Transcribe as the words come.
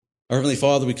Our Heavenly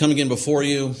Father, we come again before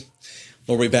you.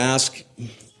 Lord, we bask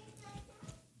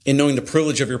in knowing the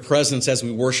privilege of your presence as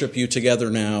we worship you together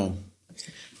now.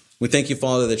 We thank you,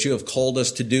 Father, that you have called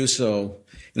us to do so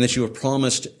and that you have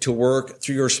promised to work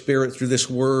through your Spirit, through this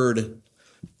word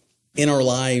in our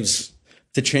lives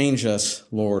to change us,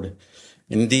 Lord,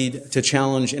 and indeed to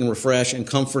challenge and refresh and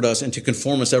comfort us and to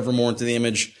conform us evermore into the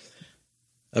image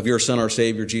of your Son, our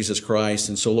Savior, Jesus Christ.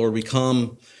 And so, Lord, we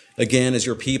come again as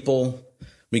your people.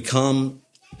 We come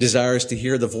desirous to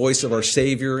hear the voice of our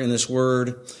Savior in this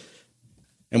word.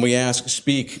 And we ask,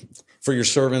 speak, for your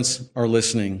servants are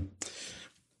listening.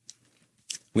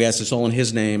 We ask this all in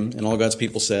his name, and all God's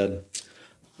people said,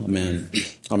 Amen.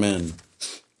 Amen.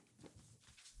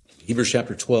 Hebrews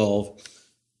chapter 12,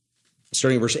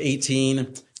 starting at verse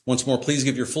 18. Once more, please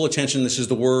give your full attention. This is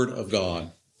the word of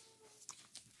God.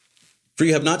 For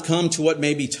you have not come to what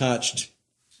may be touched,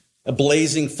 a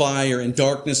blazing fire and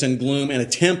darkness and gloom and a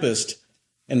tempest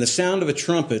and the sound of a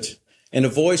trumpet and a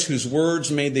voice whose words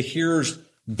made the hearers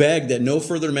beg that no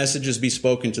further messages be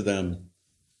spoken to them,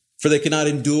 for they could not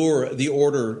endure the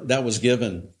order that was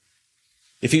given.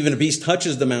 If even a beast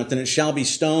touches the mountain, it shall be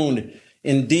stoned.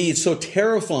 Indeed, so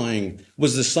terrifying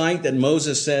was the sight that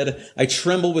Moses said, I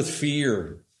tremble with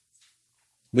fear.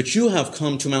 But you have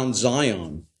come to Mount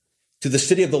Zion, to the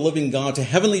city of the living God, to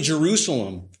heavenly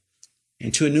Jerusalem,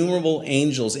 and to innumerable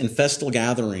angels in festal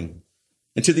gathering,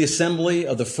 and to the assembly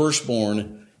of the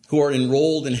firstborn who are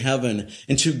enrolled in heaven,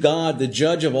 and to God, the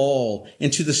judge of all,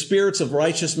 and to the spirits of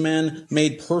righteous men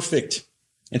made perfect,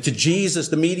 and to Jesus,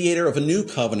 the mediator of a new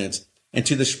covenant, and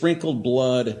to the sprinkled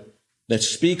blood that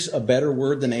speaks a better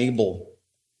word than Abel.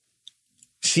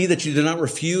 See that you do not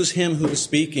refuse him who is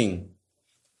speaking.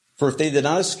 For if they did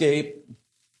not escape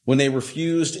when they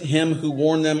refused him who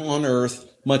warned them on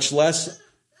earth, much less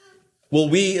will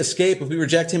we escape if we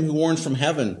reject him who warns from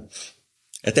heaven?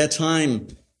 At that time,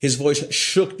 his voice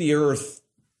shook the earth,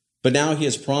 but now he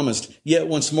has promised, yet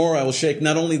once more I will shake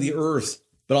not only the earth,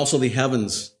 but also the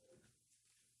heavens.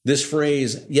 This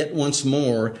phrase, yet once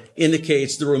more,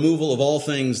 indicates the removal of all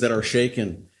things that are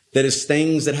shaken, that is,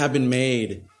 things that have been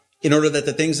made, in order that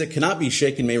the things that cannot be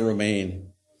shaken may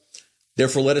remain.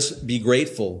 Therefore, let us be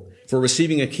grateful for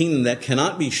receiving a kingdom that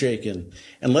cannot be shaken,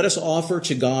 and let us offer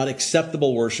to God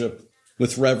acceptable worship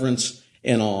with reverence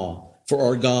and awe, for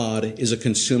our God is a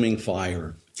consuming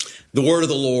fire. The word of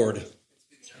the Lord.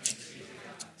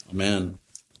 Amen.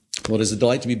 Well, it is a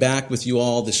delight to be back with you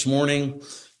all this morning,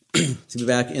 to be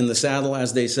back in the saddle,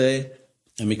 as they say,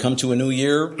 and we come to a new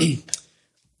year.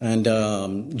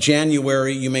 And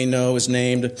January, you may know, is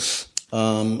named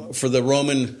for the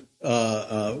Roman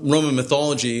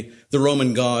mythology, the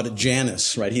Roman god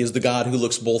Janus, right? He is the god who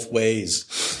looks both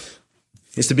ways.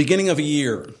 It's the beginning of a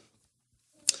year.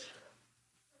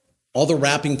 All the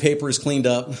wrapping paper is cleaned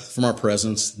up from our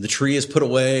presents. The tree is put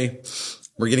away.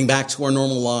 We're getting back to our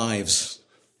normal lives.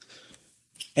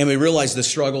 And we realize the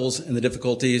struggles and the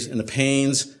difficulties and the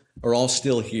pains are all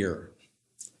still here.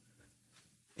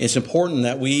 It's important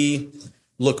that we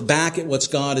look back at what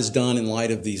God has done in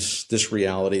light of this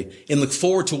reality and look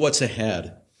forward to what's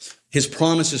ahead. His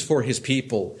promises for his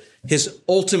people, his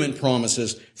ultimate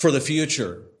promises for the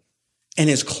future, and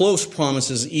his close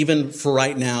promises even for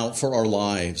right now for our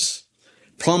lives.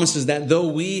 Promises that though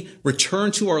we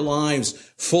return to our lives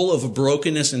full of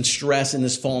brokenness and stress in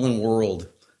this fallen world,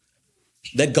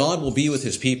 that God will be with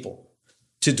his people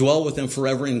to dwell with them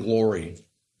forever in glory.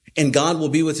 And God will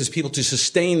be with his people to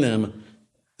sustain them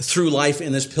through life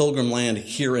in this pilgrim land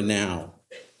here and now.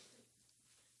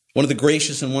 One of the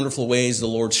gracious and wonderful ways the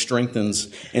Lord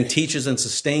strengthens and teaches and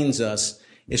sustains us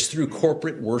is through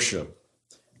corporate worship.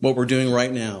 What we're doing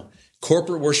right now.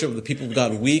 Corporate worship of the people of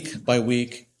God week by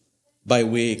week by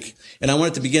week. And I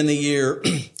wanted to begin the year,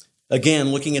 again,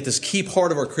 looking at this key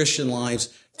part of our Christian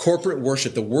lives, corporate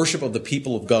worship, the worship of the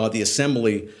people of God, the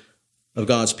assembly of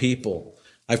God's people.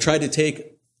 I've tried to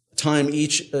take time at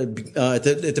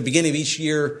the beginning of each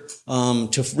year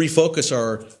to refocus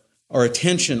our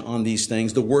attention on these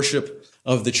things, the worship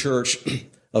of the church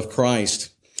of Christ.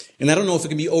 And I don't know if it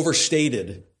can be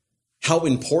overstated how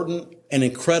important and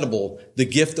incredible the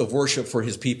gift of worship for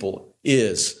his people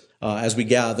is as we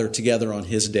gather together on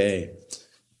his day.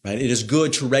 Right? It is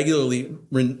good to regularly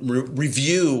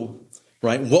review,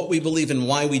 right, what we believe and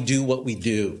why we do what we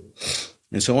do.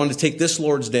 And so I wanted to take this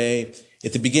Lord's Day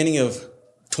at the beginning of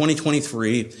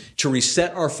 2023 to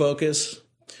reset our focus,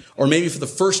 or maybe for the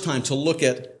first time to look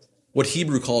at what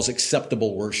Hebrew calls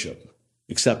acceptable worship.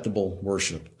 Acceptable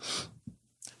worship.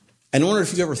 And I wonder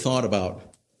if you've ever thought about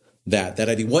that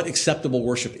idea, what acceptable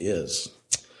worship is.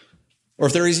 Or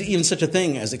if there is even such a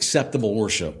thing as acceptable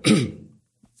worship.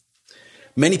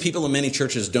 Many people in many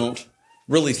churches don't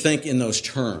really think in those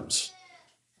terms.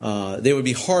 They would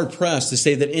be hard-pressed to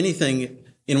say that anything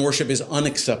in worship is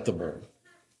unacceptable.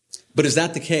 But is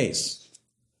that the case?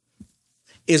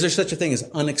 Is there such a thing as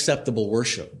unacceptable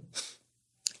worship?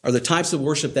 Are the types of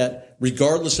worship that,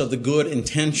 regardless of the good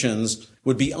intentions,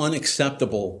 would be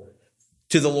unacceptable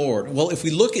to the Lord? Well, if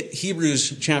we look at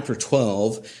Hebrews chapter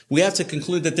 12, we have to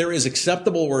conclude that there is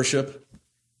acceptable worship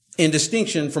in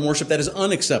distinction from worship that is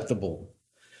unacceptable.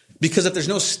 Because if there's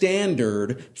no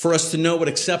standard for us to know what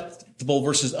acceptable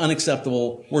versus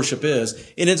unacceptable worship is,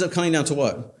 it ends up coming down to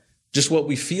what? Just what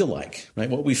we feel like, right?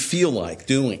 What we feel like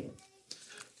doing.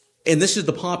 And this is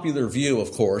the popular view,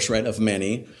 of course, right, of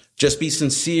many. Just be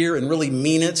sincere and really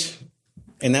mean it,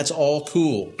 and that's all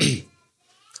cool.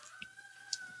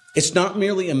 It's not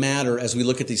merely a matter, as we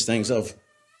look at these things, of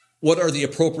what are the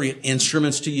appropriate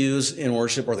instruments to use in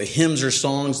worship, or the hymns or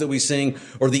songs that we sing,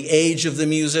 or the age of the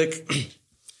music.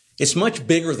 It's much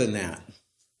bigger than that,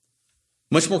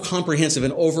 much more comprehensive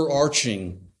and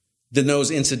overarching than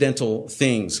those incidental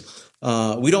things.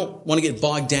 We don't want to get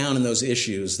bogged down in those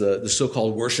issues, the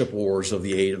so-called worship wars of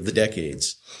the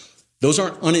decades. Those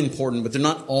aren't unimportant, but they're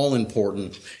not all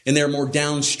important, and they're more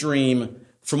downstream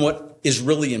from what is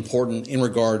really important in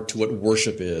regard to what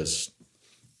worship is.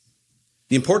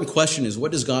 The important question is,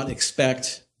 what does God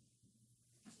expect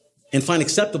and find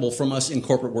acceptable from us in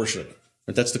corporate worship?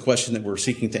 That's the question that we're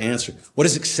seeking to answer. What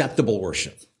is acceptable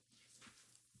worship?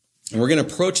 And we're going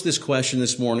to approach this question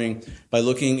this morning by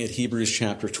looking at Hebrews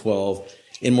chapter 12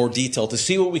 in more detail to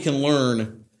see what we can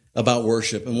learn about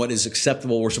worship and what is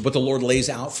acceptable worship, what the Lord lays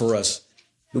out for us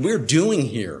that we're doing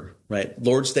here, right?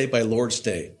 Lord's Day by Lord's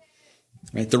Day,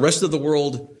 right? The rest of the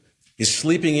world is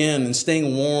sleeping in and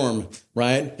staying warm,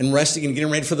 right? And resting and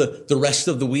getting ready for the rest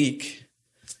of the week.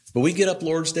 But we get up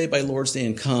Lord's Day by Lord's Day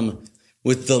and come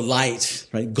with delight,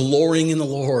 right? Glorying in the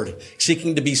Lord,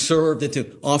 seeking to be served and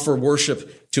to offer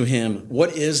worship to Him.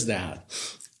 What is that?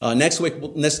 Next week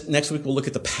we'll look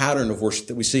at the pattern of worship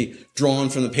that we see drawn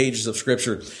from the pages of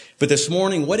Scripture. But this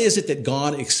morning, what is it that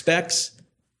God expects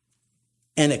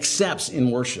and accepts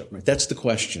in worship? Right? That's the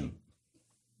question.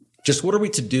 Just what are we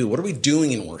to do? What are we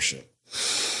doing in worship?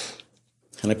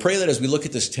 And I pray that as we look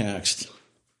at this text,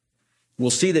 we'll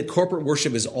see that corporate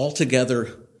worship is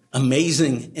altogether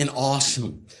amazing and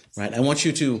awesome, right? I want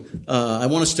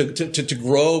us to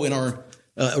grow in our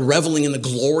reveling in the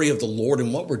glory of the Lord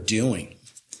and what we're doing.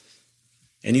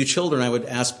 And you children, I would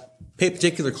ask, pay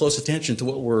particular close attention to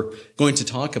what we're going to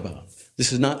talk about.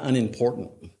 This is not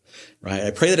unimportant, right?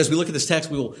 I pray that as we look at this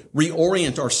text, we will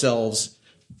reorient ourselves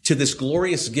to this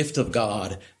glorious gift of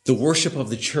God, the worship of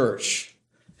the church,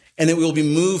 and that we will be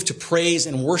moved to praise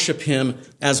and worship Him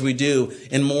as we do,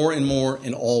 and more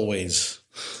and always.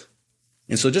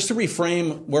 And so just to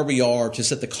reframe where we are, to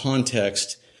set the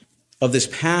context of this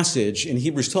passage in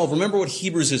Hebrews 12, remember what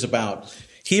Hebrews is about.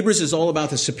 Hebrews is all about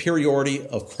the superiority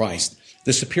of Christ,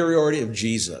 the superiority of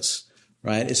Jesus,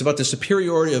 right? It's about the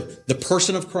superiority of the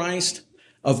person of Christ,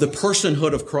 of the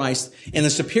personhood of Christ, and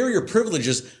the superior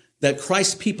privileges that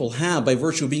Christ's people have by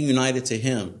virtue of being united to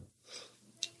Him.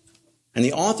 And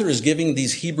the author is giving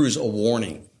these Hebrews a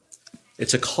warning.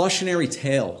 It's a cautionary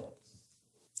tale.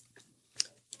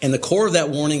 And the core of that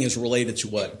warning is related to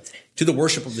what? To the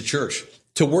worship of the church,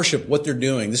 to worship what they're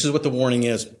doing. This is what the warning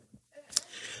is.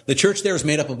 The church there is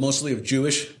made up of mostly of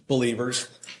Jewish believers,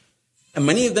 and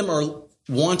many of them are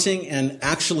wanting and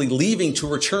actually leaving to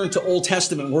return to Old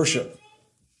Testament worship,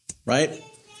 right?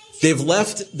 They've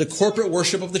left the corporate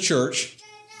worship of the church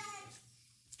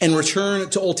and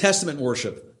returned to Old Testament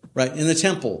worship, right? In the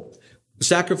temple,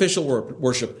 sacrificial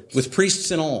worship with priests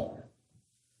and all.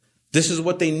 This is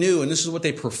what they knew and this is what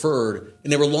they preferred,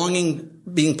 and they were longing,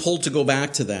 being pulled to go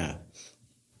back to that.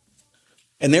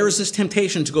 And there is this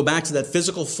temptation to go back to that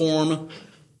physical form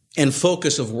and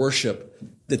focus of worship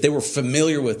that they were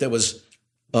familiar with, that was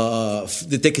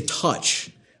that they could touch,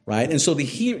 right? And so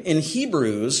in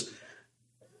Hebrews,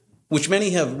 which many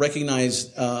have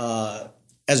recognized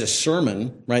as a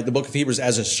sermon, right? The book of Hebrews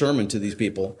as a sermon to these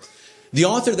people. The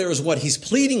author there is what? He's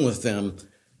pleading with them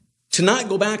to not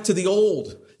go back to the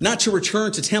old, not to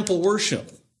return to temple worship.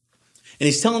 And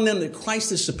he's telling them that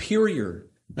Christ is superior.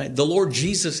 Right? The Lord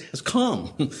Jesus has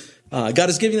come. God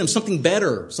is giving them something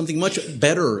better, something much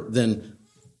better than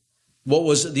what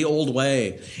was the old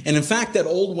way. And in fact, that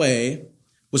old way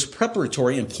was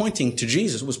preparatory and pointing to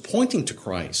Jesus, was pointing to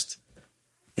Christ.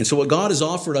 And so what God has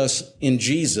offered us in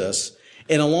Jesus,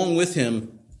 and along with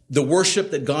Him, the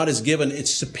worship that God has given,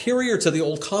 it's superior to the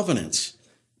old covenants,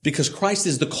 because Christ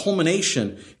is the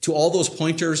culmination to all those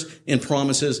pointers and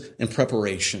promises and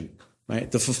preparation. right?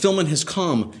 The fulfillment has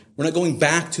come. We're not going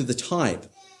back to the type,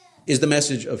 is the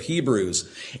message of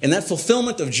Hebrews. And that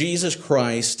fulfillment of Jesus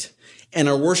Christ and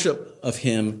our worship of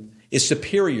him is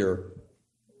superior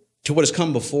to what has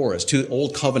come before us, to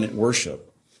old covenant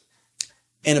worship.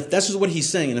 And if that's what he's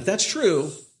saying, and if that's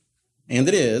true, and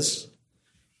it is,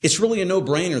 it's really a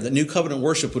no-brainer that new covenant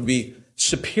worship would be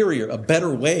superior, a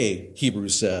better way,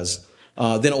 Hebrews says,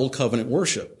 than old covenant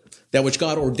worship. That which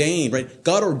God ordained, right?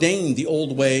 God ordained the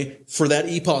old way for that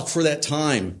epoch, for that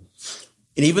time.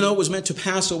 And even though it was meant to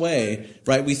pass away,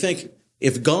 right, we think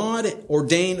if God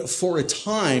ordained for a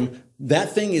time,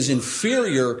 that thing is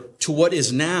inferior to what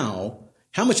is now,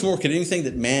 how much more could anything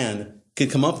that man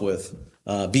could come up with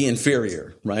be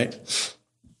inferior, right?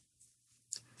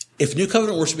 If new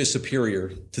covenant worship is superior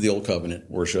to the old covenant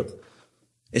worship,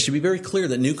 it should be very clear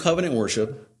that new covenant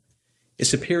worship is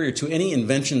superior to any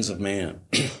inventions of man.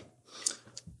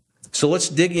 So let's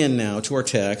dig in now to our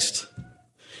text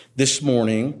this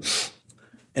morning.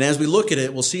 And as we look at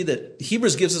it, we'll see that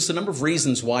Hebrews gives us a number of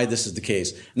reasons why this is the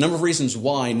case. A number of reasons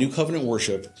why new covenant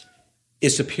worship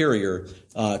is superior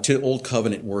to old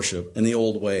covenant worship in the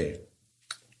old way.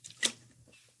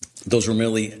 Those were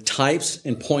merely types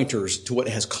and pointers to what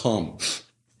has come.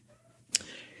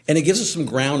 And it gives us some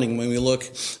grounding when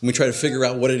we try to figure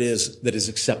out what it is that is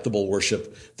acceptable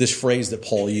worship, this phrase that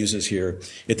Paul uses here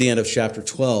at the end of chapter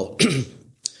 12.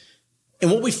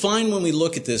 And what we find when we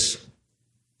look at this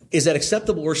is that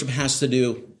acceptable worship has to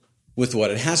do with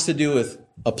what? It has to do with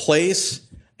a place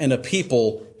and a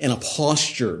people and a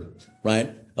posture,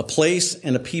 right? A place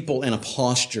and a people and a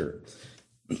posture.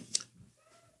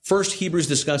 First, Hebrews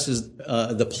discusses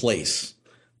the place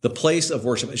of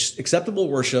worship. Acceptable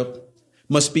worship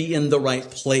must be in the right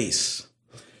place.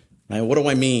 Right? What do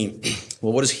I mean?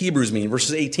 Well, what does Hebrews mean?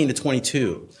 Verses 18 to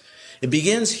 22. It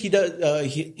begins, he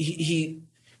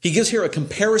gives here a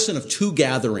comparison of two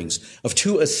gatherings, of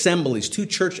two assemblies, two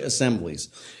church assemblies.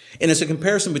 And it's a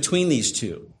comparison between these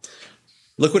two.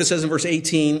 Look what it says in verse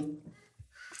 18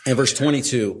 and verse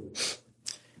 22.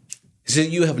 He says,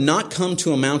 you have not come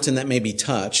to a mountain that may be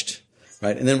touched.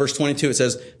 Right? And then verse 22, it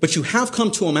says, but you have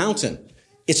come to a mountain.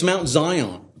 It's Mount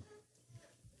Zion.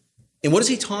 And what is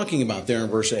he talking about there in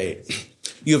verse 8?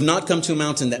 You have not come to a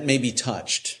mountain that may be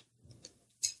touched.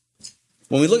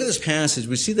 When we look at this passage,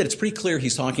 we see that it's pretty clear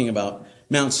he's talking about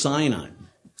Mount Sinai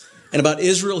and about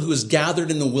Israel who is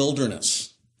gathered in the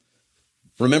wilderness.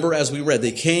 Remember, as we read,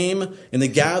 they came and they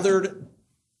gathered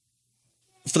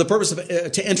for the purpose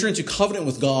of to enter into covenant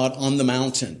with God on the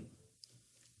mountain.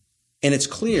 And it's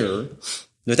clear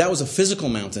that that was a physical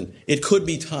mountain. It could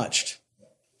be touched.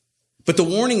 But the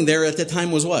warning there at that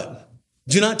time was what?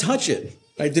 Do not touch it.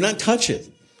 Right? Do not touch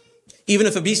it. Even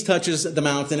if a beast touches the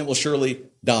mountain, it will surely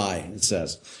die, it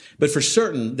says. But for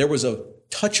certain, there was a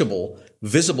touchable,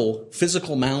 visible,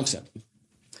 physical mountain.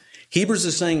 Hebrews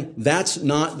is saying that's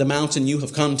not the mountain you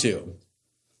have come to.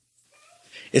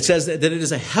 It says that it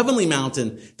is a heavenly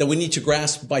mountain that we need to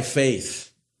grasp by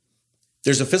faith.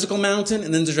 There's a physical mountain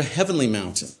and then there's a heavenly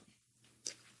mountain.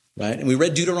 Right? And we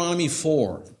read Deuteronomy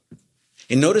 4.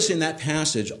 And notice in that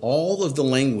passage all of the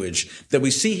language that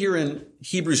we see here in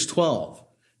Hebrews 12.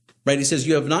 Right? He says,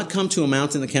 you have not come to a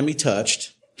mountain that can be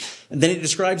touched. And then he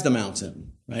describes the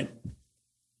mountain, right?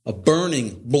 A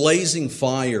burning, blazing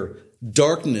fire,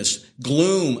 darkness,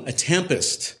 gloom, a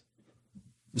tempest.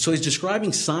 So he's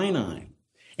describing Sinai.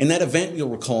 And that event you'll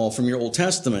recall from your Old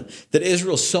Testament that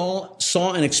Israel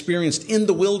saw and experienced in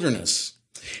the wilderness.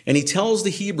 And he tells the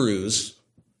Hebrews,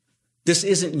 this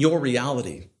isn't your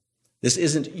reality. This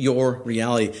isn't your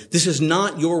reality. This is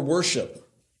not your worship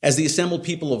as the assembled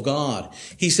people of God.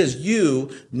 He says,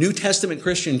 you, New Testament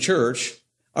Christian church,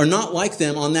 are not like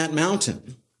them on that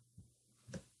mountain.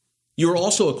 You are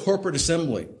also a corporate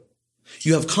assembly.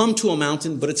 You have come to a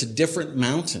mountain, but it's a different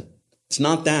mountain. It's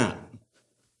not that.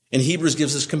 And Hebrews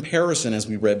gives us comparison, as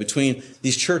we read, between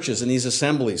these churches and these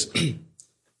assemblies.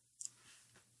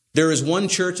 There is one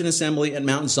church and assembly at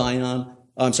Mount Sinai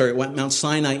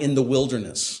in the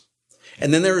wilderness.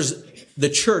 And then there is the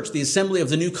church, the assembly of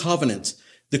the new covenant,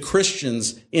 the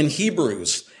Christians in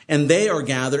Hebrews. And they are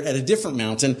gathered at a different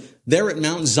mountain. They're at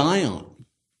Mount Zion.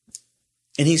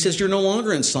 And he says, you're no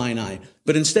longer in Sinai,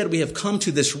 but instead we have come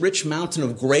to this rich mountain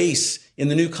of grace in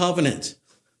the new covenant.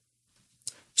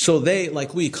 So they,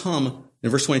 like we, come, in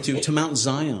verse 22, to Mount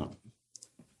Zion.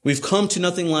 We've come to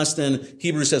nothing less than,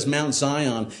 Hebrews says, Mount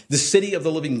Zion, the city of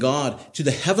the living God, to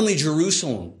the heavenly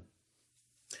Jerusalem.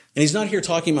 And he's not here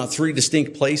talking about three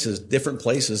distinct places, different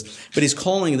places, but he's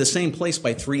calling the same place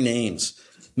by three names.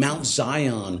 Mount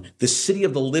Zion, the city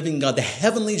of the living God, the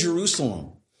heavenly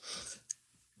Jerusalem.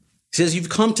 He says, you've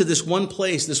come to this one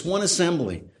place, this one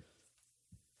assembly,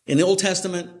 In the Old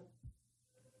Testament,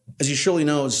 as you surely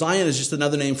know, Zion is just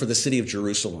another name for the city of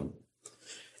Jerusalem.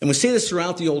 And we see this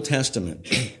throughout the Old Testament.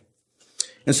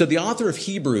 And so the author of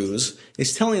Hebrews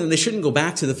is telling them they shouldn't go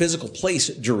back to the physical place,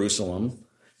 Jerusalem,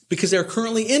 because they're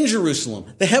currently in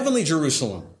Jerusalem, the heavenly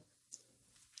Jerusalem.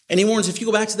 And he warns if you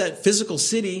go back to that physical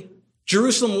city,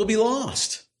 Jerusalem will be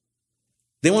lost.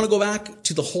 They want to go back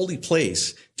to the holy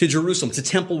place, to Jerusalem, to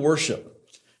temple worship,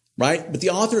 right? But the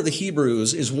author of the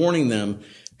Hebrews is warning them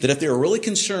that if they're really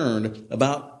concerned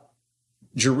about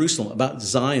Jerusalem, about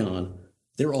Zion,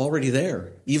 they're already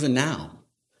there, even now.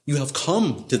 You have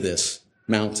come to this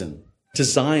mountain, to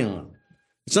Zion.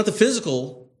 It's not the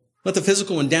physical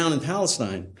one down in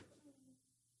Palestine.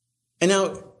 And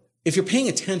now, if you're paying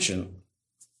attention,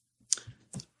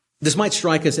 this might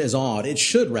strike us as odd. It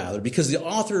should rather, because the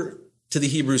author to the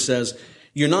Hebrews says,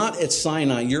 you're not at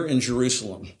Sinai, you're in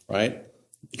Jerusalem, right?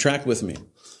 Track with me.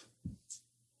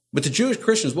 But the Jewish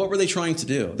Christians, what were they trying to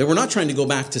do? They were not trying to go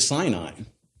back to Sinai.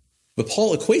 But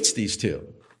Paul equates these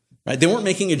two, right? They weren't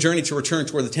making a journey to return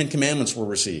to where the Ten Commandments were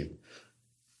received.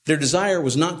 Their desire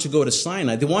was not to go to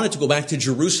Sinai. They wanted to go back to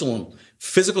Jerusalem,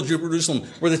 physical Jerusalem,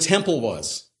 where the temple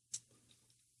was.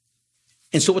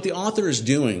 And so what the author is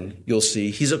doing, you'll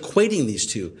see, he's equating these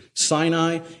two,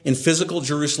 Sinai and physical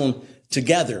Jerusalem,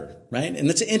 together, right? And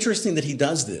it's interesting that he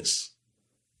does this.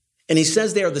 And he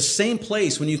says they are the same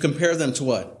place when you compare them to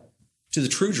what? To the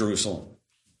true Jerusalem.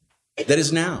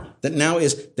 That now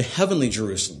is the heavenly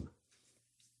Jerusalem.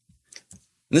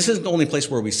 And this isn't the only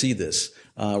place where we see this,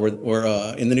 where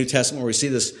in the New Testament where we see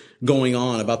this going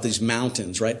on about these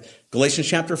mountains, right? Galatians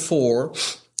chapter 4,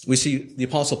 we see the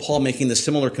Apostle Paul making the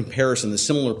similar comparison, the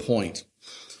similar point.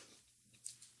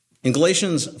 In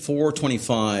Galatians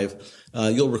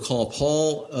 4:25, you'll recall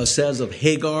Paul says of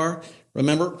Hagar,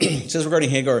 remember? It says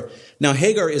regarding Hagar, now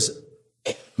Hagar is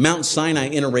Mount Sinai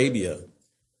in Arabia,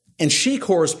 and she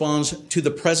corresponds to the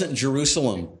present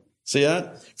Jerusalem. See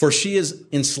that? For she is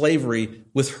in slavery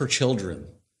with her children.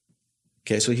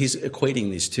 Okay, so he's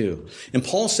equating these two. And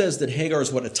Paul says that Hagar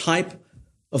is what? A type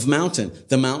of mountain,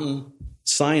 the mountain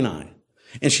Sinai.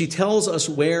 And she tells us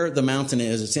where the mountain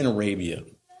is. It's in Arabia,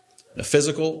 a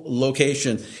physical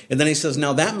location. And then he says,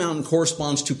 now that mountain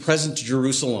corresponds to present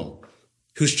Jerusalem,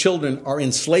 whose children are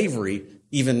in slavery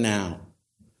even now.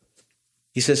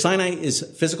 He says Sinai is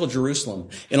physical Jerusalem,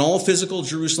 and all physical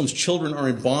Jerusalem's children are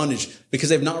in bondage because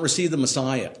they've not received the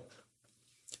Messiah.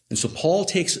 And so Paul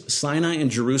takes Sinai and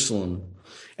Jerusalem,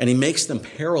 and he makes them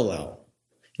parallel,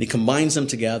 and he combines them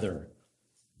together.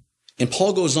 And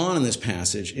Paul goes on in this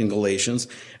passage in Galatians,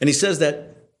 and he says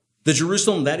that the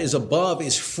Jerusalem that is above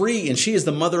is free, and she is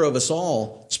the mother of us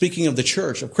all, speaking of the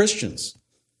church, of Christians.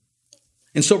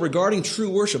 And so regarding true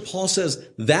worship, Paul says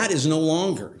that is no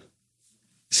longer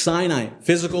Sinai,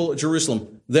 physical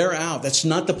Jerusalem. They're out. That's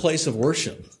not the place of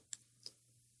worship.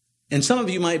 And some of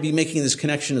you might be making this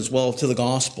connection as well to the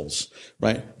Gospels,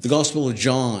 right? The Gospel of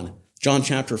John, John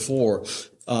chapter 4,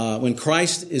 when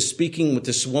Christ is speaking with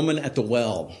this woman at the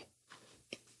well.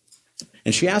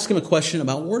 And she asked him a question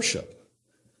about worship,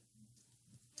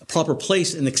 a proper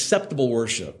place and acceptable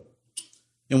worship.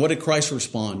 And what did Christ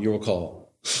respond? You'll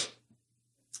recall.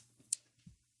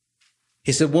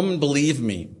 He said, woman, believe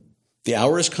me, the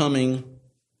hour is coming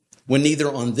when neither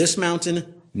on this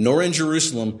mountain nor in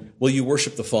Jerusalem will you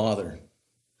worship the Father.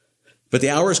 But the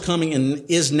hour is coming and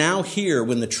is now here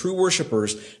when the true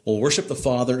worshipers will worship the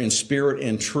Father in spirit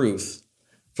and truth.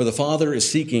 For the Father is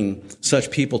seeking such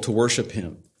people to worship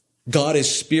him. God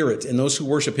is spirit, and those who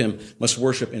worship him must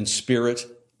worship in spirit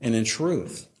and in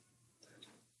truth.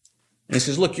 And he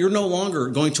says, look, you're no longer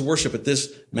going to worship at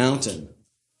this mountain,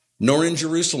 nor in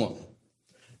Jerusalem.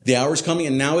 The hour is coming,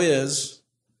 and now is,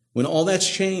 when all that's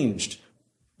changed.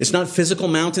 It's not physical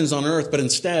mountains on earth, but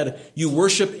instead you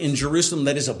worship in Jerusalem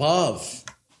that is above.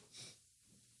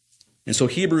 And so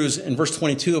Hebrews, in verse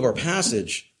 22 of our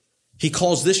passage, he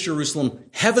calls this Jerusalem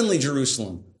heavenly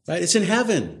Jerusalem, right? It's in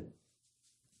heaven.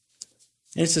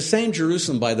 And it's the same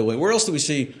Jerusalem, by the way. Where else do we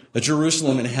see a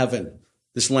Jerusalem in heaven?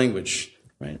 This language,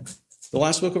 right? The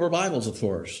last book of our Bibles, of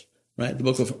course, right? The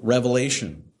book of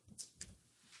Revelation.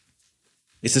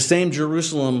 It's the same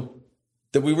Jerusalem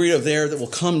that we read of there that will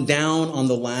come down on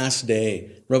the last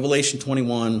day. Revelation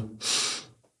 21,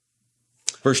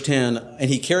 verse 10. And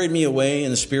he carried me away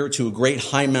in the spirit to a great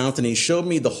high mountain. He showed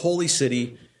me the holy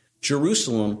city,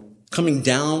 Jerusalem, coming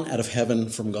down out of heaven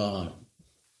from God.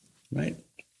 Right?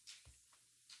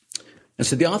 And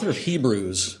so the author of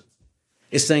Hebrews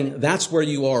is saying that's where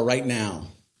you are right now.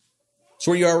 It's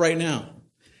where you are right now.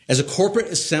 As a corporate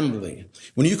assembly,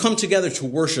 when you come together to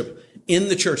worship in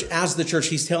the church, as the church,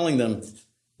 he's telling them,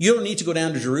 you don't need to go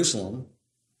down to Jerusalem.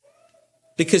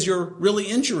 because you're really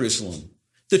in Jerusalem,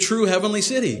 the true heavenly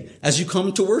city, as you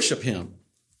come to worship him.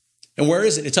 And where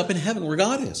is it? It's up in heaven where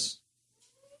God is.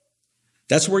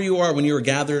 That's where you are when you are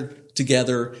gathered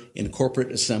together in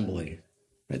corporate assembly.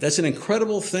 Right? That's an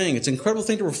incredible thing. It's an incredible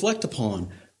thing to reflect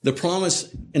upon, the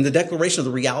promise and the declaration of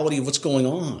the reality of what's going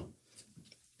on.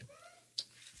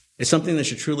 It's something that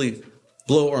should truly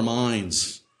blow our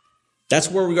minds. That's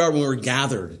where we are when we're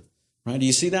gathered. Right? Do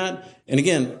you see that? And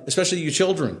again, especially you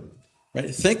children, right?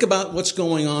 Think about what's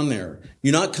going on there.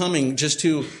 You're not coming just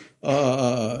to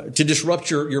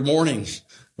disrupt your morning,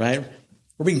 right?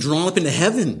 We're being drawn up into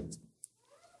heaven.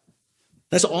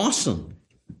 That's awesome.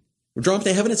 We're drawn up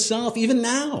to heaven itself, even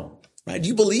now, right? Do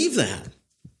you believe that?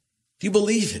 Do you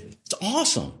believe it? It's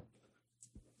awesome.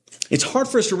 It's hard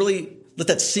for us to really let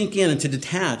that sink in and to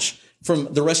detach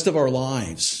from the rest of our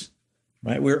lives,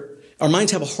 right? Our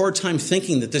minds have a hard time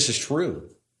thinking that this is true,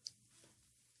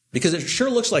 because it sure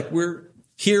looks like we're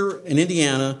here in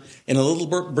Indiana in a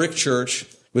little brick church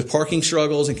with parking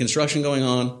struggles and construction going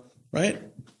on, right?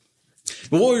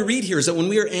 But what we read here is that when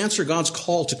we answer God's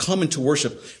call to come into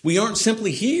worship, we aren't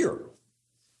simply here.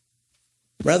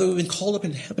 Rather, we've been called up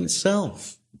into heaven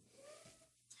itself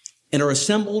and are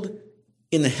assembled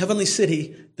in the heavenly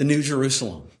city, the New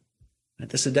Jerusalem.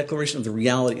 That's a declaration of the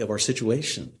reality of our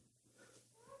situation.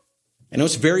 I know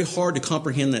it's very hard to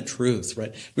comprehend that truth,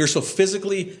 right? We are so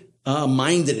physically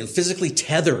minded and physically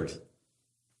tethered.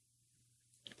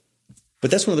 But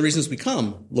that's one of the reasons we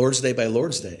come Lord's Day by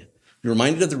Lord's Day. You're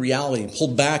reminded of the reality and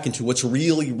pulled back into what's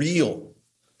really real.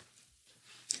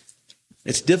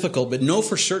 It's difficult, but know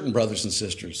for certain, brothers and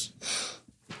sisters,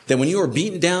 that when you are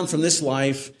beaten down from this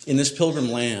life in this pilgrim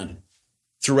land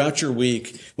throughout your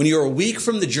week, when you are weak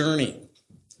from the journey,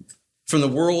 from the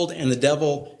world and the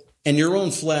devil and your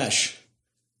own flesh,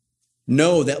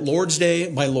 know that Lord's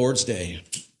Day by Lord's Day,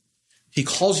 he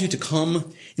calls you to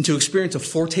come and to experience a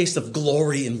foretaste of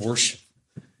glory in worship.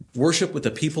 Worship with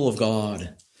the people of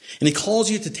God. And he calls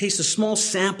you to taste a small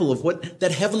sample of what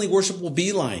that heavenly worship will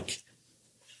be like.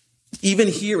 Even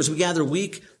here, as we gather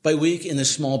week by week in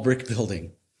this small brick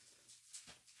building.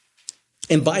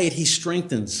 And by it, he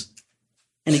strengthens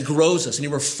and he grows us and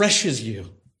he refreshes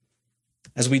you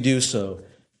as we do so.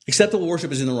 Acceptable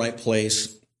worship is in the right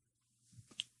place.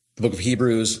 The book of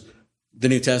Hebrews, the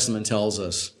New Testament tells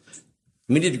us.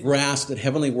 We need to grasp that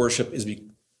heavenly worship is,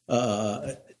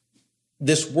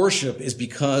 this worship is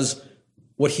because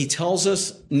what he tells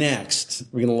us next,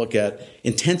 we're going to look at,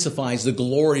 intensifies the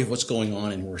glory of what's going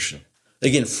on in worship.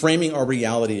 Again, framing our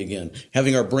reality again,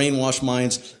 having our brainwashed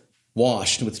minds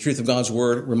washed with the truth of God's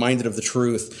word, reminded of the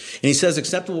truth. And he says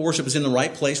acceptable worship is in the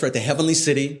right place, right? The heavenly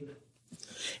city.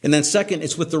 And then second,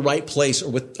 it's with the right place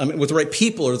or with the right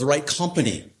people or the right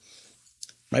company.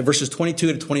 Right? Verses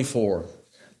 22 to 24.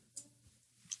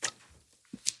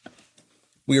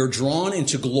 We are drawn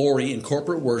into glory in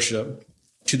corporate worship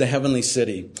to the heavenly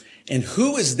city. And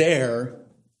who is there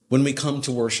when we come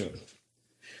to worship?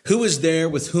 Who is there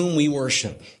with whom we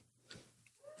worship?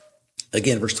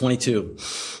 Again, verse 22.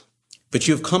 But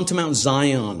you have come to Mount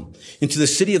Zion, into the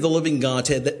city of the living God,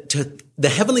 to the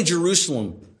heavenly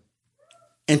Jerusalem,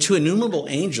 and to innumerable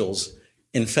angels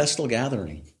in festal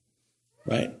gathering.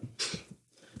 Right?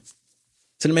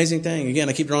 It's an amazing thing. Again,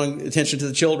 I keep drawing attention to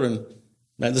the children.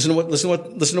 Right? Listen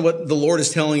to what the Lord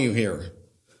is telling you here.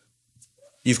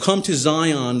 You've come to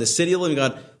Zion, the city of the living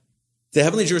God, the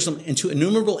heavenly Jerusalem, and to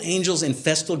innumerable angels in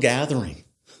festal gathering.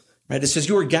 Right? It says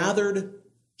you are gathered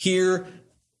here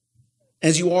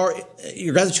as you're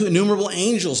gathered to innumerable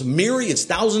angels, myriads,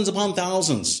 thousands upon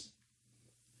thousands.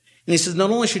 And he says, not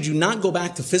only should you not go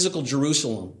back to physical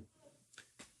Jerusalem,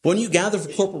 but when you gather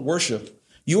for corporate worship,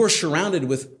 you are surrounded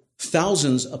with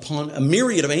thousands upon a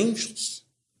myriad of angels.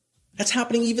 That's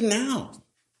happening even now.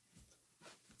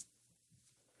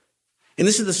 And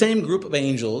this is the same group of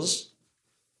angels,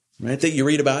 right, that you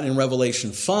read about in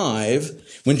Revelation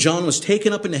 5, when John was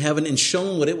taken up into heaven and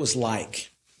shown what it was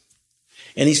like.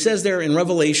 And he says there in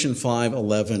Revelation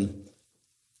 5:11,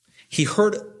 he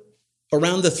heard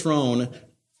around the throne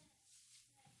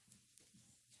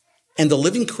and the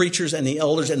living creatures and the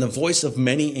elders and the voice of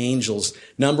many angels,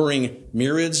 numbering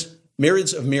myriads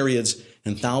of myriads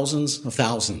and thousands of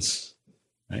thousands.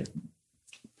 Right?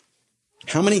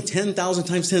 How many? 10,000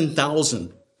 times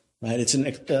 10,000. Right? It's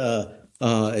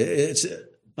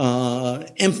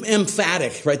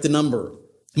emphatic, right? The number.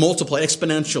 Multiply,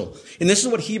 exponential. And this is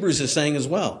what Hebrews is saying as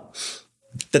well.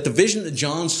 That the vision that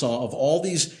John saw of all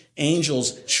these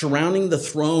angels surrounding the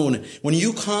throne, when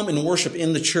you come and worship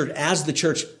in the church, as the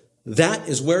church, that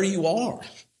is where you are.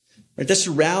 Right? That's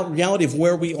the reality of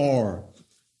where we are.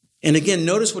 And again,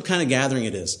 notice what kind of gathering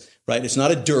it is, right? It's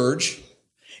not a dirge.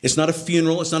 It's not a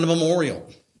funeral. It's not a memorial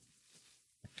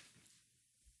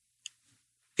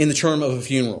in the term of a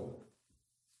funeral.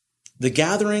 The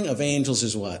gathering of angels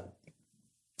is what?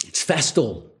 It's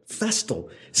festal,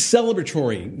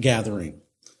 celebratory gathering.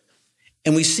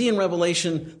 And we see in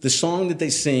Revelation the song that they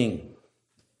sing,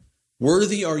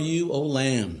 "Worthy are you, O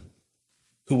Lamb,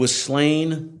 who was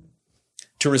slain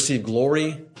to receive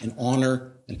glory and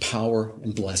honor and power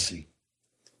and blessing."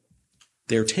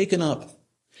 They are taken up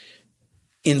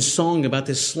in song about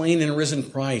this slain and risen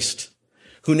Christ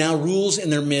who now rules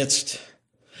in their midst.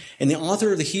 And the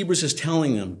author of the Hebrews is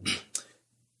telling them,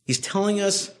 he's telling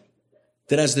us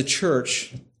that as the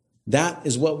church, that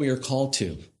is what we are called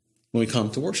to when we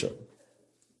come to worship.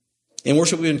 In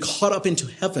worship, we've been caught up into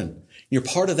heaven. You're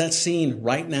part of that scene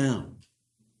right now.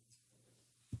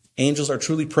 Angels are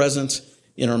truly present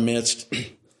in our midst.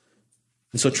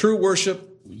 And so true worship,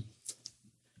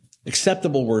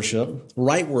 acceptable worship,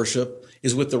 right worship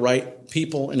is with the right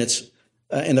people. And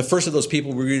the first of those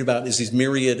people we read about is these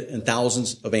myriad and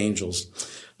thousands of angels.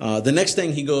 The next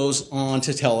thing he goes on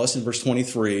to tell us in verse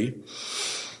 23,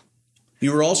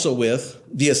 "You were also with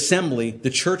the assembly, the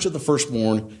church of the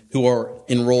firstborn who are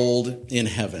enrolled in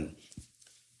heaven."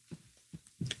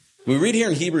 We read here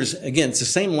in Hebrews, again, it's the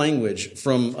same language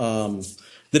from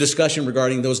the discussion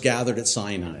regarding those gathered at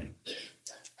Sinai.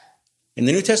 In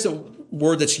the New Testament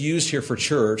word that's used here for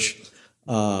church,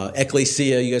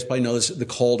 ecclesia, you guys probably know this, the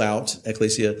called out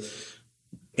ecclesia.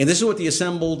 And this is what the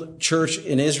assembled church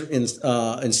in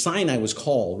Sinai was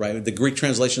called, right? The Greek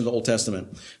translation of the Old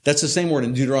Testament. That's the same word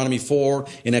in Deuteronomy 4,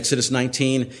 in Exodus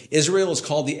 19. Israel is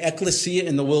called the ecclesia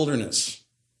in the wilderness.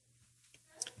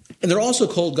 And they're also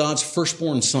called God's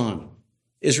firstborn son.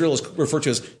 Israel is referred to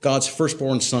as God's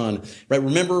firstborn son, right?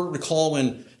 Recall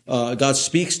when God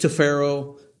speaks to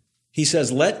Pharaoh, he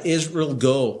says, "Let Israel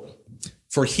go,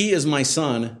 for he is my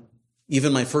son,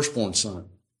 even my firstborn son."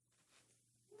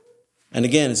 And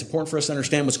again, it's important for us to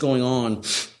understand what's going on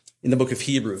in the book of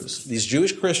Hebrews. These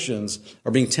Jewish Christians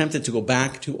are being tempted to go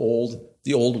back to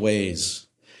the old ways.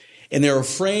 And they're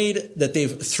afraid that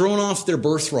they've thrown off their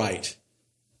birthright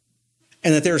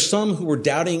and that there are some who are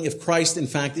doubting if Christ, in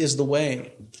fact, is the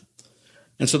way.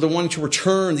 And so they're wanting to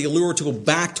return the allure to go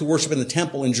back to worship in the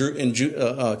temple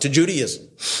to Judaism.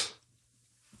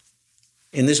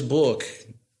 In this book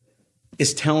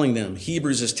is telling them,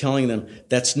 Hebrews is telling them,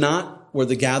 that's not where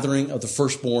the gathering of the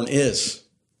firstborn is.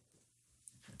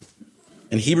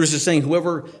 And Hebrews is saying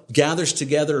whoever gathers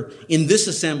together in this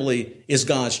assembly is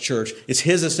God's church. It's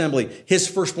his assembly, his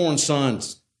firstborn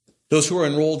sons, those who are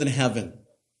enrolled in heaven.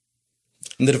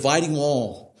 And the dividing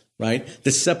wall, right,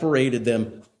 that separated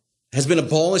them has been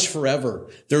abolished forever.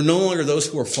 There are no longer those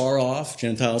who are far off,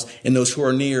 Gentiles, and those who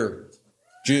are near,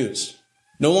 Jews.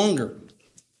 No longer.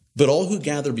 But all who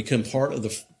gather become part of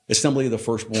the assembly of the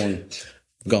firstborn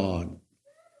God.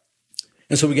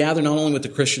 And so we gather not only with the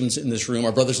Christians in this room,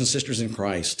 our brothers and sisters in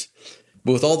Christ,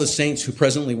 but with all the saints who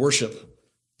presently worship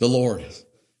the Lord,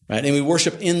 right? And we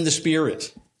worship in the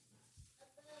Spirit.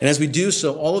 And as we do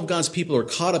so, all of God's people are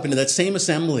caught up into that same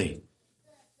assembly.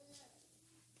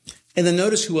 And then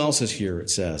notice who else is here, it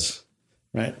says,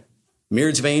 right?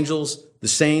 Myriads of angels, the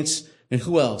saints, and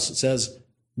who else? It says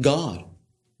God,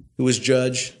 who is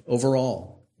judge over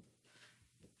all.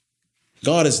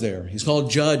 God is there. He's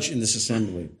called judge in this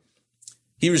assembly.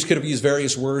 Hebrews could have used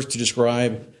various words to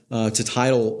describe, to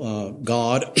title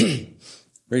God,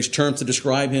 various terms to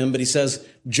describe him, but he says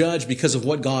judge because of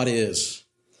what God is.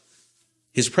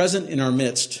 He's present in our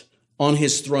midst on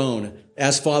his throne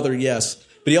as Father, yes,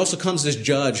 but he also comes as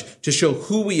judge to show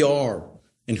who we are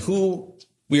and who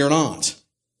we are not.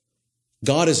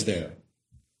 God is there.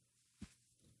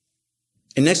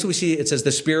 And next we see it says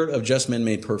the spirit of just men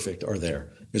made perfect are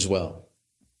there as well.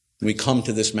 We come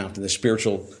to this mountain, the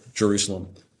spiritual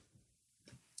Jerusalem.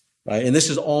 Right? And this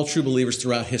is all true believers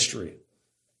throughout history.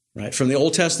 Right? From the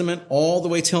Old Testament all the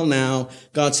way till now,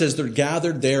 God says they're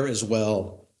gathered there as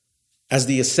well as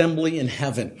the assembly in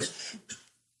heaven.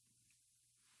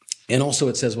 And also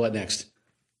it says what next?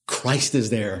 Christ is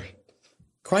there.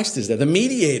 Christ is there, the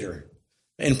mediator.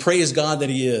 And praise God that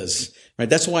he is. Right?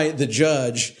 That's why the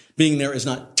judge being there is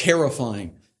not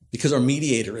terrifying, because our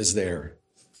mediator is there.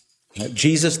 Right?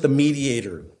 Jesus, the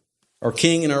mediator, our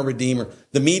King and our Redeemer.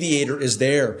 The mediator is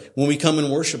there when we come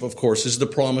and worship, of course. This is the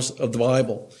promise of the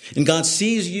Bible. And God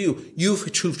sees you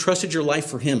who've trusted your life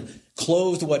for him,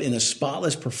 clothed what in the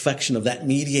spotless perfection of that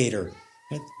mediator.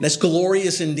 Right? That's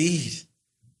glorious indeed.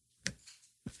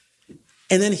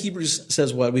 And then Hebrews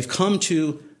says what? We've come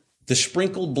to the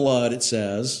sprinkled blood, it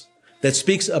says, that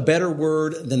speaks a better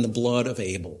word than the blood of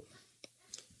Abel.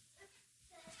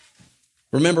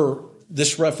 Remember,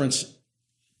 this reference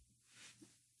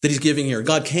that he's giving here.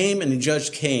 God came and he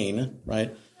judged Cain,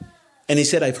 right? And he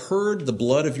said, I've heard the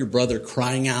blood of your brother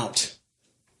crying out.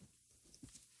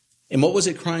 And what was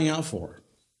it crying out for?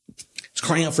 It's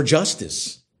crying out for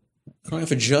justice. Crying out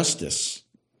for justice.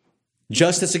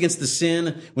 Justice against the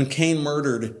sin when Cain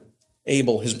murdered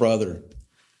Abel, his brother.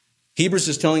 Hebrews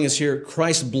is telling us here,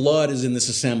 Christ's blood is in this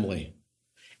assembly.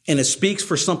 And it speaks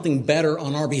for something better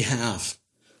on our behalf.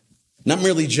 Not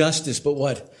merely justice, but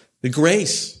what? The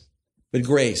grace. But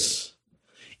grace.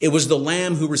 It was the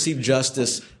Lamb who received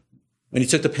justice when he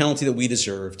took the penalty that we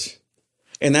deserved.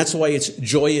 And that's why it's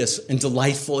joyous and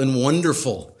delightful and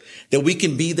wonderful that we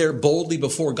can be there boldly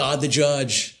before God the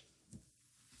judge.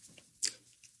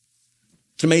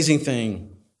 It's an amazing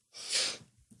thing.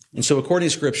 And so according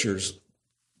to scriptures,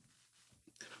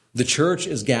 the church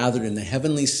is gathered in the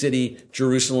heavenly city,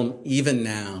 Jerusalem, even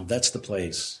now. That's the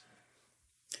place.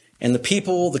 And the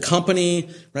people, the company,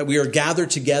 right, we are gathered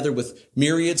together with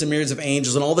myriads and myriads of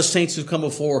angels and all the saints who've come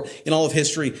before in all of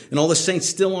history and all the saints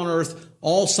still on earth,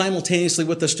 all simultaneously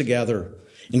with us together.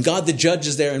 And God the judge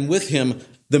is there, and with him,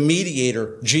 the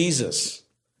mediator, Jesus.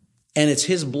 And it's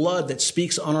his blood that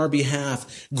speaks on our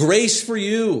behalf. Grace for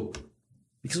you,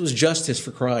 because it was justice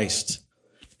for Christ.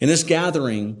 And this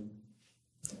gathering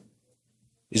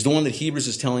is the one that Hebrews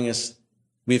is telling us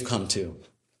we've come to.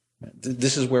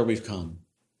 This is where we've come.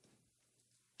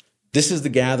 This is the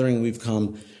gathering we've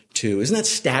come to. Isn't that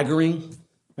staggering?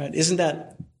 Right? Isn't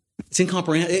that, it's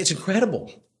incomprehensible. It's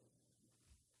incredible.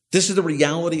 This is the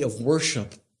reality of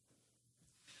worship.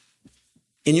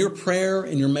 In your prayer,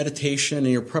 in your meditation,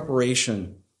 in your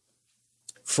preparation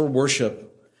for worship,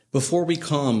 before we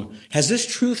come, has this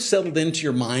truth settled into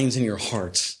your minds and your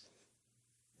hearts?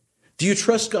 Do you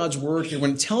trust God's word here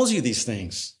when it tells you these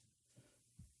things?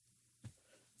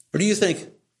 Or do you think,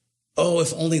 oh,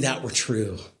 if only that were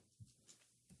true?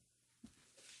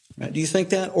 Right? Do you think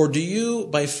that? Or do you,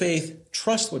 by faith,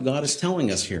 trust what God is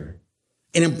telling us here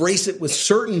and embrace it with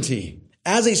certainty?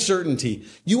 As a certainty,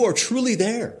 you are truly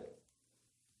there.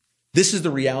 This is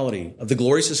the reality of the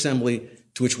glorious assembly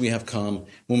to which we have come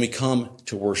when we come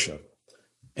to worship.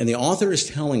 And the author is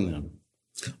telling them,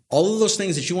 all of those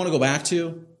things that you want to go back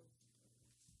to,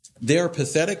 they are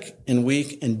pathetic and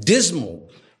weak and dismal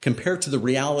compared to the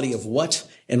reality of what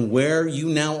and where you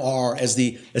now are as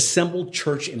the assembled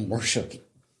church in worship.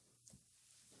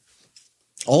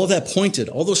 All of that pointed,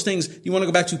 all those things you want to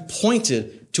go back to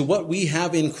pointed to what we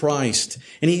have in Christ.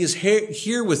 And he is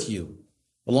here with you,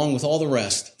 along with all the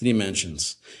rest that he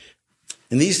mentions.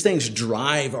 And these things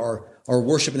drive our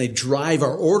worship, and they drive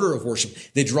our order of worship.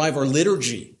 They drive our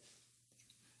liturgy,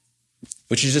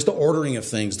 which is just the ordering of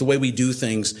things, the way we do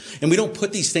things. And we don't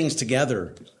put these things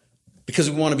together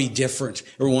because we want to be different,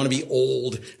 or we want to be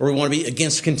old, or we want to be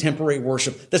against contemporary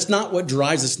worship. That's not what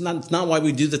drives us. It's not why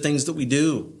we do the things that we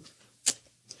do.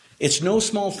 It's no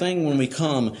small thing when we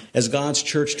come as God's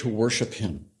church to worship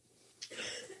him.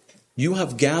 You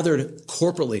have gathered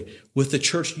corporately with the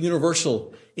church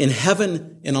universal in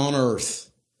heaven and on earth,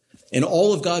 and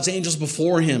all of God's angels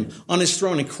before him on his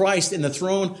throne, and Christ in the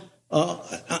throne,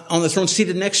 on the throne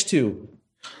seated next to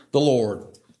the Lord.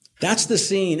 That's the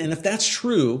scene. And if that's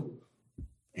true,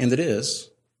 and it is,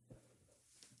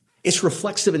 it's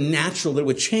reflexive and natural that it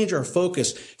would change our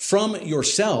focus from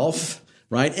yourself,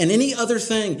 right, and any other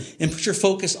thing, and put your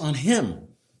focus on him,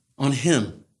 on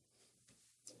him.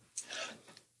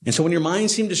 And so when your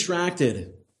minds seem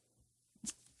distracted,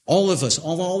 all of us,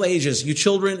 all ages, you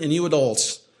children and you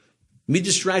adults, be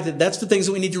distracted. That's the things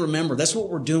that we need to remember. That's what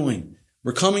we're doing.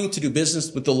 We're coming to do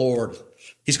business with the Lord.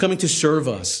 He's coming to serve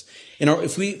us. And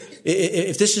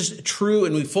if this is true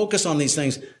and we focus on these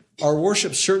things, our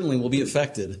worship certainly will be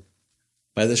affected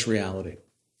by this reality.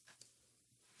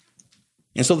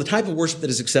 And so the type of worship that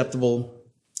is acceptable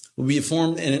will be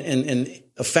formed and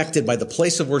affected by the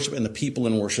place of worship and the people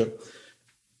in worship.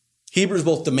 Hebrews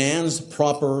both demands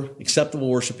proper, acceptable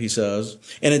worship, he says,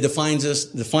 and it defines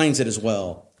it as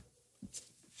well.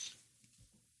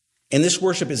 And this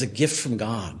worship is a gift from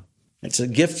God. It's a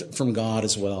gift from God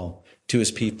as well to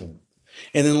his people.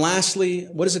 And then lastly,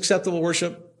 what is acceptable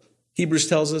worship? Hebrews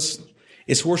tells us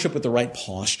it's worship with the right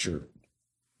posture.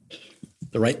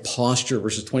 The right posture,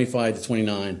 verses 25 to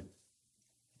 29.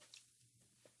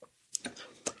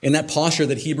 And that posture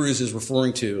that Hebrews is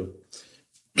referring to,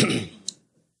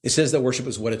 it says that worship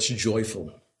is what it's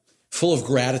joyful, full of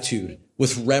gratitude,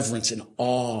 with reverence and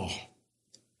awe.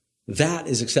 That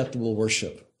is acceptable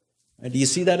worship. Do you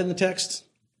see that in the text?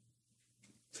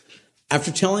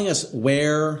 After telling us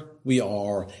where we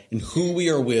are and who we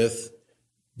are with,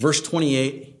 verse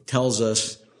 28 tells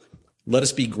us, let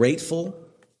us be grateful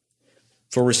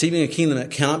for receiving a kingdom that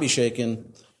cannot be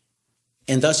shaken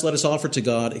And thus let us offer to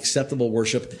God acceptable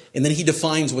worship. And then he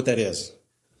defines what that is.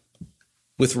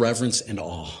 With reverence and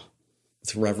awe.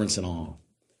 With reverence and awe.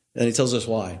 And he tells us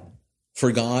why.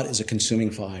 For God is a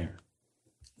consuming fire.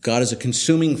 God is a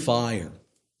consuming fire.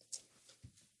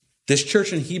 This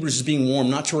church in Hebrews is being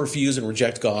warned not to refuse and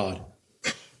reject God.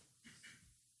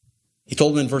 He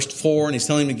told them in verse 4, and he's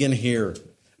telling them again here,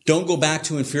 don't go back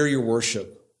to inferior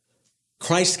worship.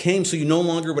 Christ came so you no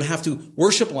longer would have to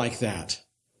worship like that.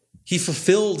 He's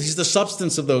the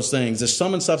substance of those things, the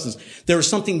sum and substance. There is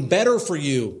something better for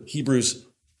you, Hebrews.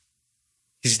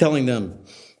 He's telling them.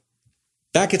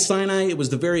 Back at Sinai, it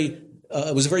was a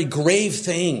very grave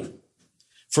thing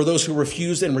for those who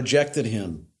refused and rejected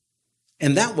him.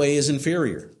 And that way is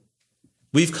inferior.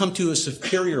 We've come to a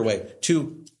superior way,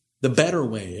 to the better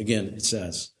way, again, it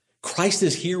says. Christ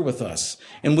is here with us,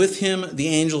 and with him, the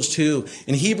angels too.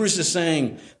 And Hebrews is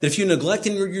saying that if you neglect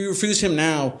and you refuse him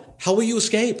now, how will you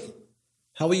escape?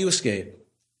 How will you escape?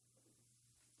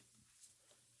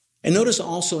 And notice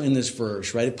also in this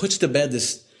verse, right, it puts to bed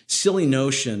this silly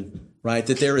notion, right,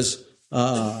 that there is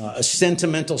a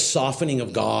sentimental softening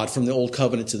of God from the old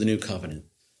covenant to the new covenant,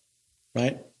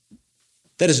 right?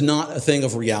 That is not a thing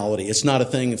of reality. It's not a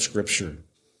thing of Scripture.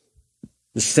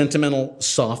 The sentimental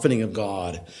softening of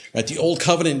God, right? The old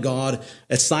covenant God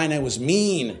at Sinai was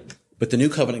mean, but the new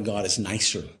covenant God is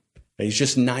nicer. Right? He's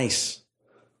just nice.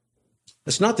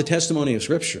 That's not the testimony of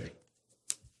Scripture.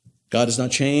 God does not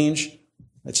change.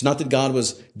 It's not that God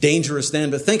was dangerous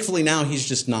then, but thankfully now he's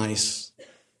just nice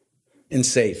and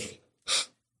safe.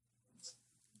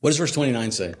 What does verse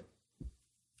 29 say?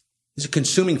 He's a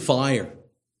consuming fire.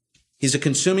 He's a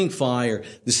consuming fire.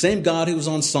 The same God who was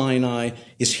on Sinai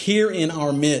is here in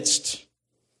our midst.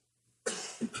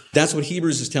 That's what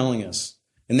Hebrews is telling us.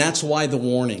 And that's why the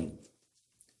warning.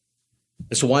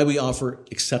 That's why we offer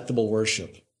acceptable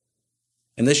worship.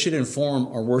 And this should inform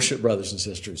our worship, brothers and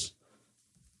sisters.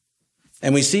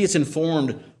 And we see it's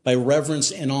informed by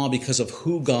reverence and awe because of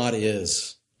who God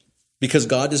is. Because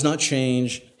God does not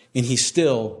change, and he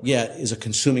still, yet, is a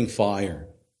consuming fire.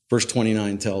 Verse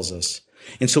 29 tells us.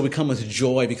 And so we come with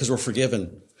joy because we're forgiven.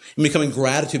 And we come in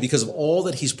gratitude because of all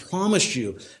that he's promised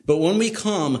you. But when we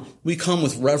come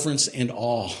with reverence and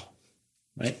awe.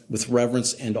 Right? With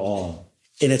reverence and awe.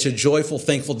 And it's a joyful,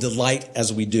 thankful delight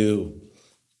as we do.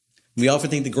 We often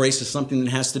think that grace is something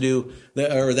that has to do,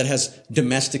 or that has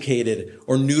domesticated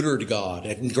or neutered God.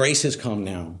 And grace has come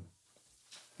now.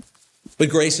 But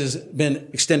grace has been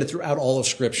extended throughout all of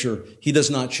Scripture. He does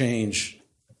not change.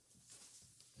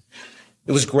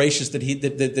 It was gracious that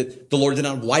the Lord did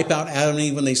not wipe out Adam and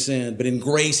Eve when they sinned, but in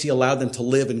grace he allowed them to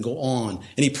live and go on.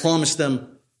 And he promised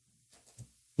them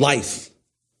life.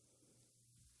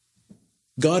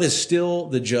 God is still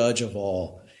the judge of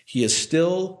all. He is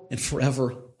still and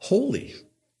forever holy.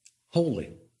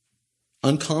 Holy.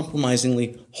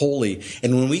 Uncompromisingly holy.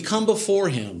 And when we come before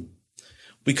him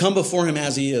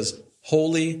as he is,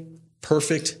 holy,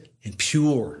 perfect, and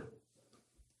pure.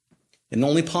 And the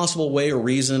only possible way or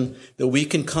reason that we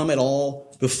can come at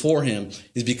all before him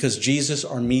is because Jesus,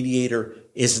 our mediator,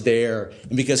 is there.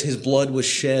 And because his blood was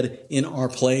shed in our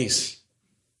place.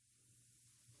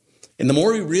 And the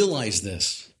more we realize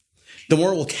this, the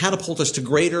more it will catapult us to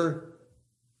greater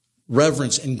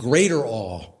reverence and greater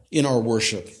awe in our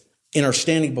worship, in our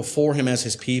standing before him as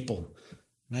his people.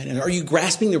 Right? And are you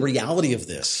grasping the reality of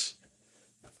this?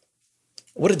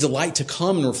 What a delight to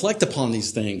come and reflect upon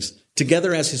these things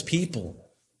together as his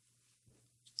people.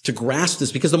 To grasp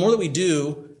this, because the more that we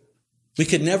do, we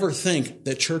could never think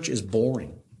that church is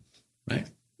boring. Right?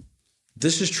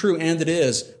 This is true, and it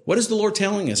is. What is the Lord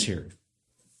telling us here?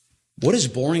 What is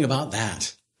boring about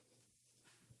that?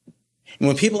 And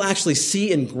when people actually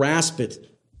see and grasp it,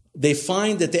 they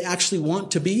find that they actually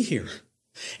want to be here.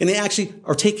 And they actually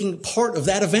are taking part of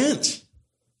that event.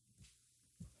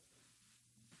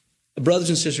 Brothers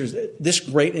and sisters, this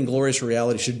great and glorious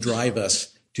reality should drive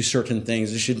us to certain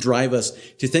things. It should drive us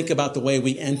to think about the way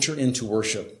we enter into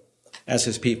worship as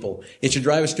his people. It should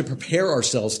drive us to prepare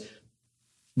ourselves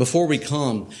before we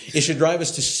come. It should drive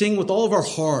us to sing with all of our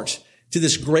heart to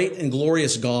this great and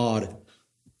glorious God. It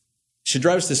should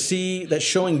drive us to see that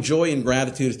showing joy and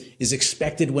gratitude is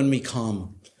expected when we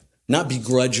come, not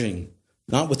begrudging,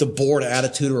 not with a bored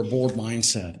attitude or a bored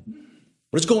mindset.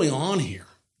 What is going on here?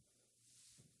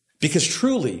 Because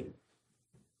truly,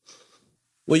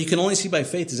 what you can only see by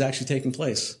faith is actually taking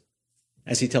place,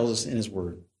 as he tells us in his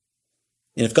word.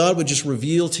 And if God would just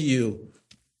reveal to you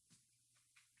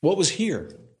what was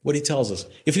here, what he tells us,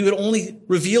 if he would only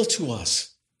reveal to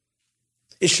us,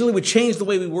 it surely would change the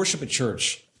way we worship at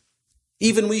church.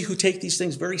 Even we who take these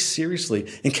things very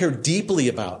seriously and care deeply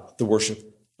about the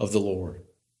worship of the Lord.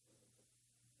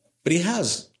 But he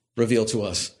has revealed to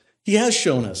us. He has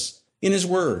shown us in his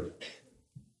word.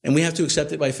 And we have to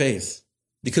accept it by faith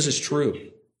because it's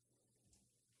true.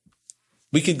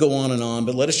 We could go on,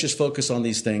 but let us just focus on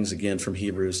these things again from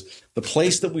Hebrews. The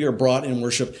place that we are brought in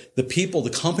worship, the people, the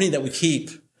company that we keep,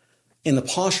 and the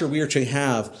posture we are to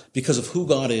have because of who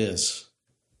God is.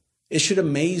 It should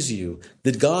amaze you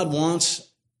that God wants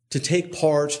to take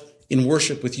part in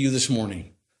worship with you this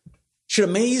morning. It should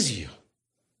amaze you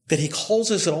that he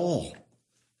calls us at all.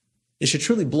 It should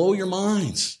truly blow your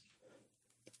minds.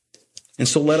 And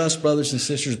so let us, brothers and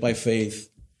sisters, by faith,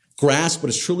 grasp what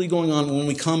is truly going on when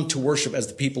we come to worship as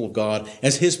the people of God,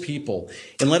 as his people.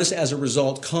 And let us, as a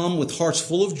result, come with hearts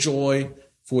full of joy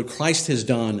for what Christ has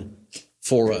done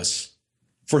for us,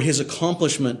 for his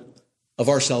accomplishment of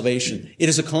our salvation. It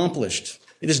is accomplished.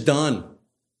 It is done.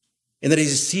 And that he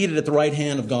is seated at the right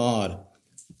hand of God.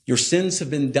 Your sins have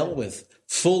been dealt with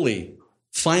fully,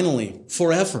 finally,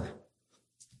 forever.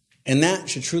 And that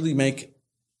should truly make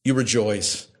you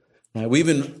rejoice. We've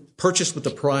been purchased with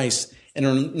a price and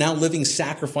are now living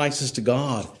sacrifices to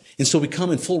God. And so we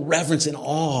come in full reverence and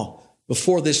awe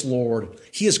before this Lord.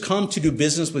 He has come to do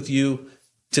business with you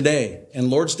today and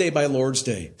Lord's Day by Lord's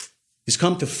Day. He's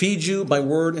come to feed you by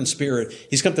word and spirit.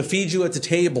 He's come to feed you at the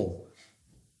table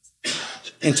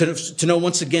and to know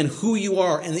once again who you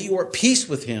are and that you are at peace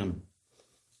with him.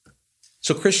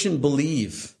 So Christian,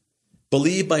 believe.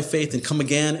 Believe by faith and come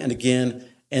again and again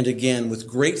and again with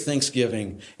great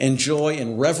thanksgiving and joy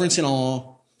and reverence and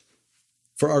awe,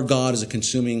 for our God is a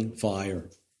consuming fire.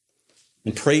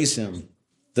 And praise him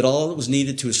that all that was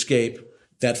needed to escape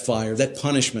that fire, that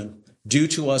punishment due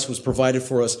to us, was provided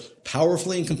for us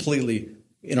powerfully and completely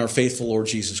in our faithful Lord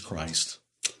Jesus Christ.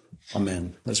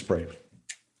 Amen. Let's pray.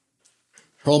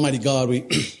 Almighty God, we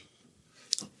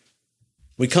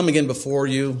come again before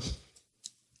you.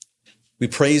 We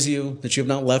praise you that you have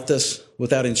not left us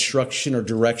without instruction or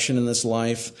direction in this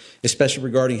life, especially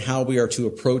regarding how we are to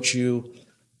approach you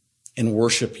and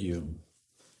worship you.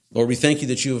 Lord, we thank you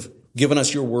that you have given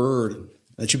us your word,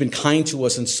 that you've been kind to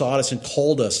us and sought us and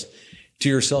called us to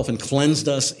yourself and cleansed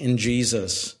us in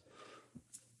Jesus.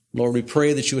 Lord, we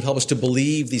pray that you would help us to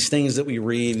believe these things that we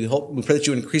read. We pray that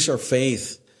you would increase our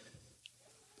faith.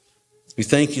 We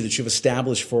thank you that you've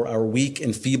established for our weak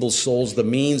and feeble souls the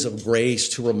means of grace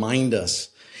to remind us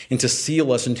and to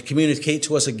seal us and to communicate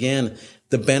to us again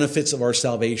the benefits of our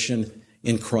salvation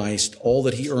in Christ, all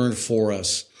that he earned for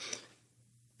us.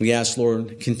 We ask,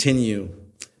 Lord, continue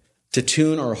to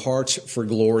tune our hearts for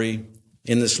glory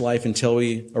in this life until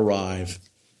we arrive.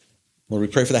 Lord, we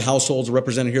pray for the households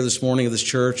represented here this morning of this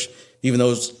church, even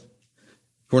those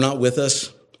who are not with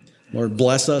us. Lord,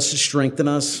 bless us, strengthen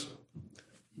us.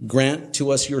 Grant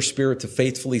to us your spirit to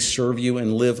faithfully serve you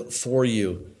and live for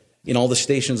you in all the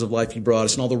stations of life you brought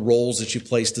us and all the roles that you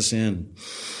placed us in.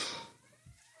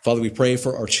 Father, we pray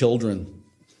for our children.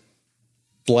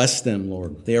 Bless them,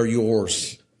 Lord. They are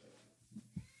yours.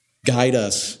 Guide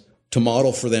us to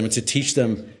model for them and to teach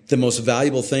them the most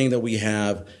valuable thing that we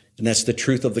have, and that's the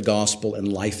truth of the gospel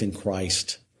and life in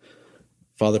Christ.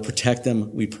 Father, protect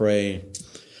them, we pray.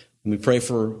 And we pray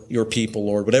for your people,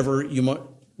 Lord. Whatever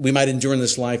we might endure in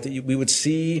this life, that we would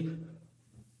see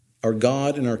our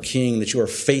God and our King, that you are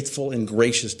faithful and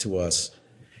gracious to us,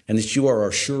 and that you are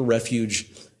our sure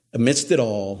refuge amidst it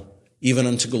all, even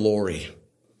unto glory.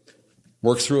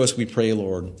 Work through us, we pray,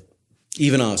 Lord,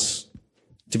 even us,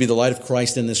 to be the light of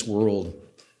Christ in this world.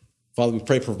 Father, we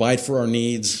pray, provide for our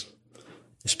needs,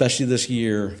 especially this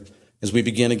year as we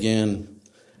begin again.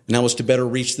 And help us to better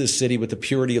reach this city with the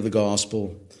purity of the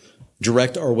gospel.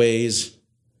 Direct our ways,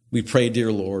 we pray,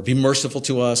 dear Lord. Be merciful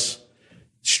to us.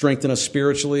 Strengthen us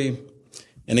spiritually.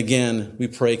 And again, we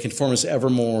pray, conform us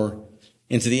evermore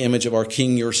into the image of our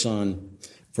King, your Son.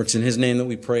 For it's in his name that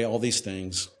we pray all these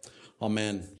things.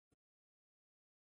 Amen.